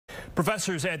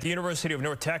Professors at the University of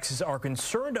North Texas are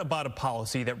concerned about a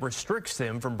policy that restricts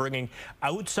them from bringing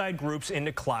outside groups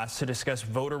into class to discuss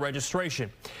voter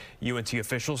registration. UNT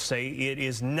officials say it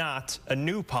is not a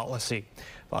new policy.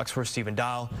 Fox 4's Stephen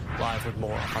Dial live with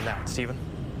more on that. Stephen.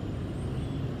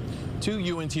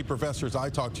 Two UNT professors I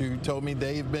talked to told me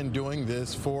they've been doing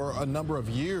this for a number of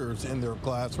years in their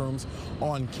classrooms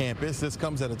on campus. This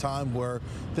comes at a time where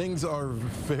things are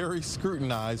very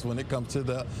scrutinized when it comes to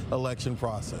the election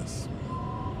process.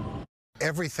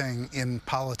 Everything in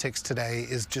politics today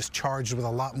is just charged with a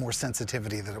lot more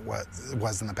sensitivity than it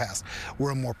was in the past. We're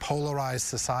a more polarized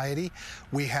society.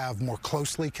 We have more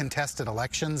closely contested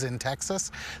elections in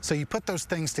Texas. So you put those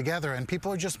things together and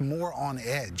people are just more on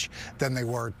edge than they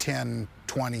were 10,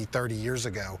 20, 30 years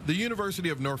ago. The University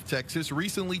of North Texas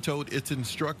recently told its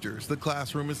instructors the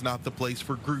classroom is not the place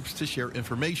for groups to share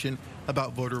information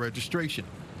about voter registration.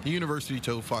 The university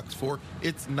told Fox 4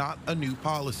 it's not a new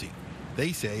policy.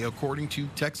 They say, according to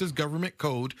Texas government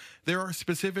code, there are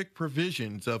specific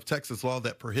provisions of Texas law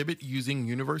that prohibit using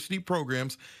university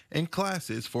programs and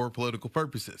classes for political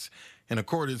purposes. In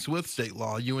accordance with state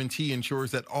law, UNT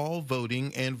ensures that all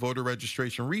voting and voter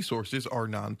registration resources are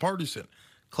nonpartisan.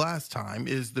 Class time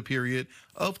is the period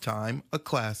of time a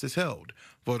class is held.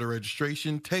 Voter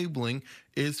registration tabling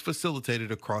is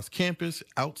facilitated across campus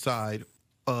outside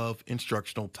of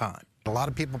instructional time. A lot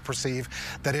of people perceive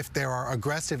that if there are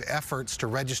aggressive efforts to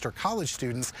register college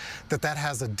students, that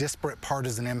has a disparate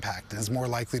partisan impact and is more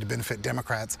likely to benefit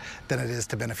Democrats than it is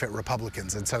to benefit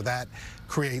Republicans. And so that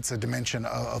creates a dimension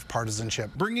of partisanship.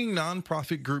 Bringing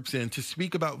nonprofit groups in to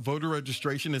speak about voter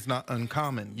registration is not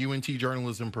uncommon. UNT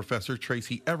journalism professor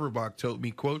Tracy Everbach told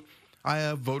me, quote, "I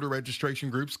have voter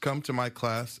registration groups come to my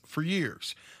class for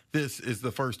years. This is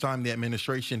the first time the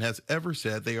administration has ever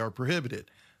said they are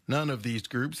prohibited. None of these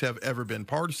groups have ever been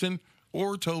partisan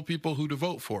or told people who to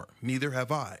vote for. Neither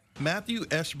have I." Matthew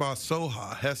Eshbah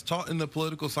Soha has taught in the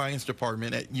political science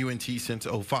department at UNT since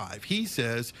 '05. He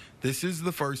says this is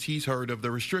the first he's heard of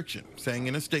the restriction, saying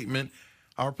in a statement,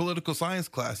 "Our political science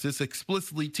classes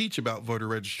explicitly teach about voter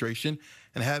registration,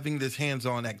 and having this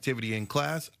hands-on activity in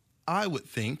class, I would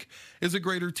think, is a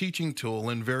greater teaching tool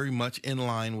and very much in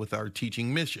line with our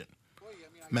teaching mission."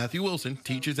 Matthew Wilson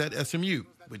teaches at SMU,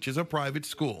 which is a private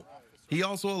school. He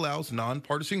also allows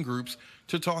nonpartisan groups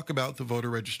to talk about the voter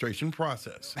registration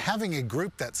process. Having a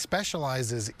group that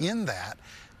specializes in that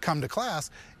come to class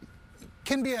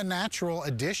can be a natural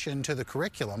addition to the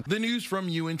curriculum. The news from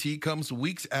UNT comes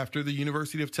weeks after the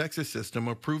University of Texas system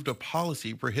approved a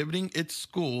policy prohibiting its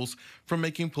schools from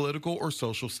making political or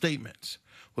social statements.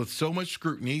 With so much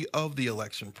scrutiny of the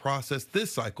election process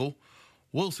this cycle,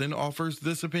 Wilson offers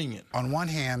this opinion. On one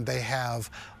hand, they have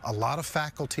a lot of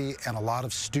faculty and a lot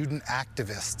of student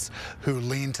activists who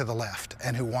lean to the left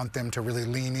and who want them to really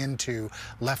lean into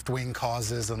left-wing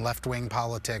causes and left-wing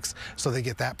politics, so they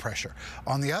get that pressure.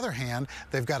 On the other hand,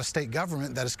 they've got a state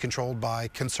government that is controlled by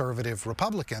conservative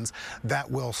Republicans that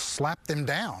will slap them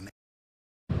down.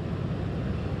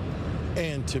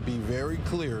 And to be very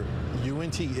clear,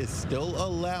 UNT is still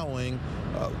allowing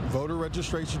voter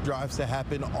registration drives to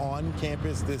happen on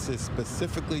campus. This is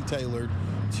specifically tailored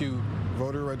to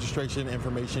voter registration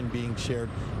information being shared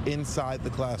inside the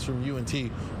classroom.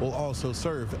 UNT will also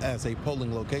serve as a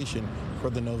polling location for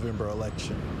the November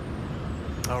election.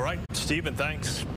 All right, Stephen, thanks.